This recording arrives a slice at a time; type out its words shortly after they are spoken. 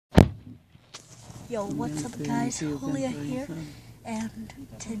Yo, what's up guys, Julia here, and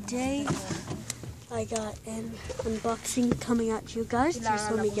today I got an unboxing coming at you guys. Just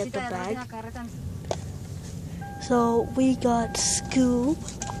let me get the bag. So we got Scoob.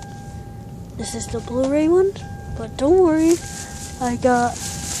 This is the Blu-ray one, but don't worry, I got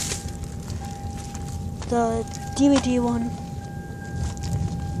the DVD one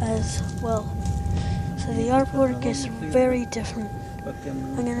as well. So the artwork is very different.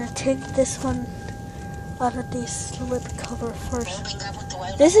 I'm gonna take this one out of the slip cover first.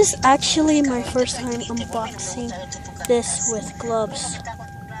 This is actually my first time unboxing this with gloves.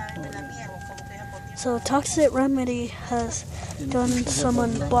 So Toxic Remedy has done some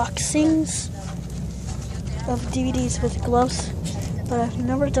unboxings of DVDs with gloves, but I've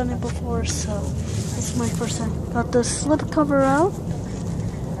never done it before, so it's my first time. Got the slip cover out,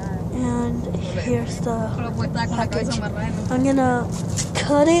 and here's the package. I'm gonna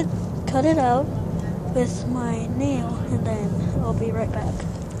cut it out with my nail, and then I'll be right back.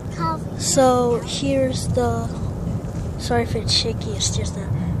 So here's the, sorry if it's shaky, it's just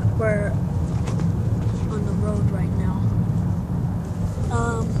that we're on the road right now.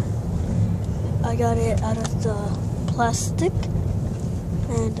 I got it out of the plastic,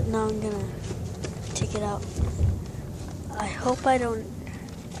 and now I'm gonna take it out. I hope I don't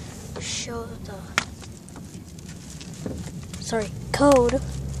show the code,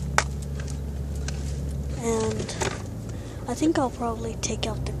 and I think I'll probably take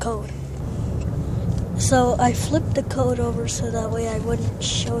out the code. So I flipped the code over so that way I wouldn't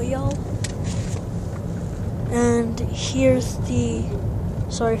show y'all. And here's the,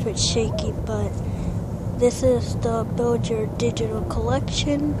 sorry if it's shaky, but this is the Build Your Digital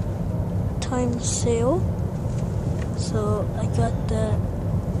Collection time sale. So I got that.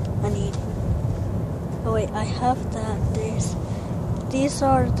 Oh wait, I have that. These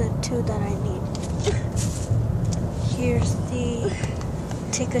are the two that I need. Here's the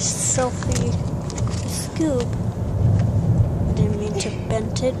take a selfie Scoob. I didn't mean to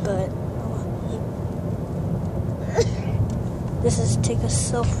bend it, but this is take a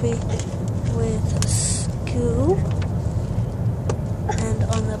selfie with Scoob. And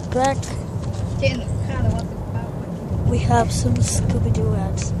on the back, we have some Scooby-Doo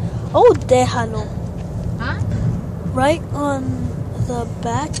ads. Oh, déjalo. Huh? Right on the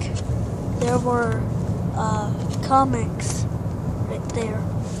back, there were comics right there.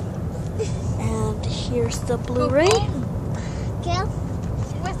 And here's the Blu-ray.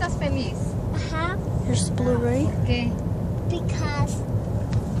 ¿Estás feliz? Here's the Blu-ray. Okay. Because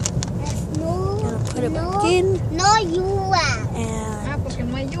there's no. I'm gonna put it back in. No lluvia. And Porque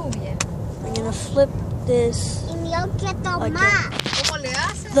no hay lluvia. I'm gonna flip this again.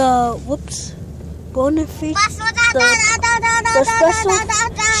 The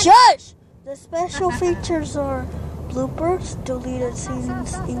The special features are bloopers, deleted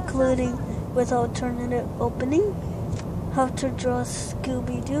scenes, including with alternative opening, how to draw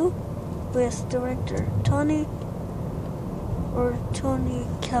Scooby-Doo with director Tony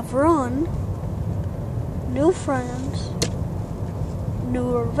Cavron, new friends,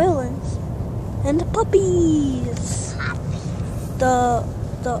 newer villains, and puppies. The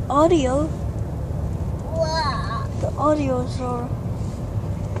audios are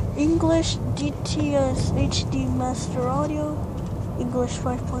English DTS HD Master Audio, English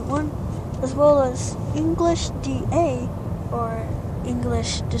 5.1, as well as English DA or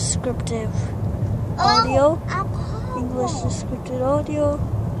English Descriptive Audio, English Descriptive Audio,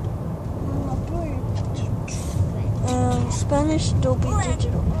 and Spanish Dolby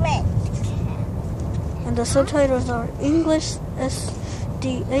Digital. And the subtitles are English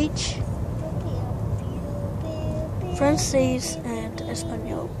SDH, Francese, and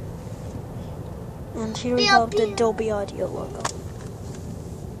Espanol. And here we have the Dolby Audio logo.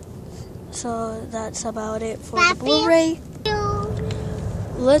 So that's about it for the Blu-ray.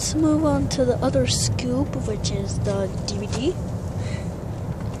 Let's move on to the other Scoob, which is the DVD.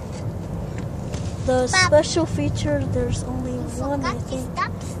 The special feature, there's only one, I think,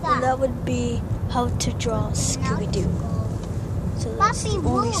 and that would be how to draw Scooby-Doo. So that's the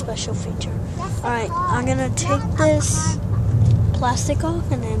only special feature. Alright, I'm gonna take this plastic off,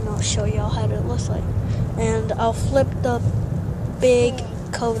 and then I'll show y'all how it looks like. And I'll flip the big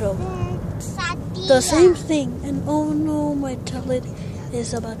coat over. The same thing, and oh no, my tablet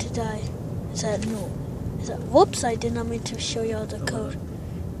is about to die. Whoops, I did not mean to show y'all the code.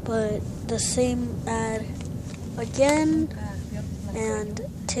 But the same ad again, and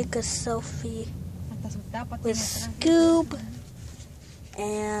take a selfie with Scoob,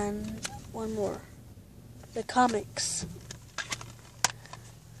 and one more, the comics.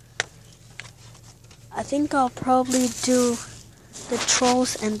 I think I'll probably do the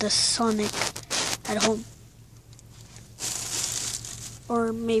Trolls and the Sonic at home.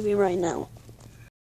 Or maybe right now.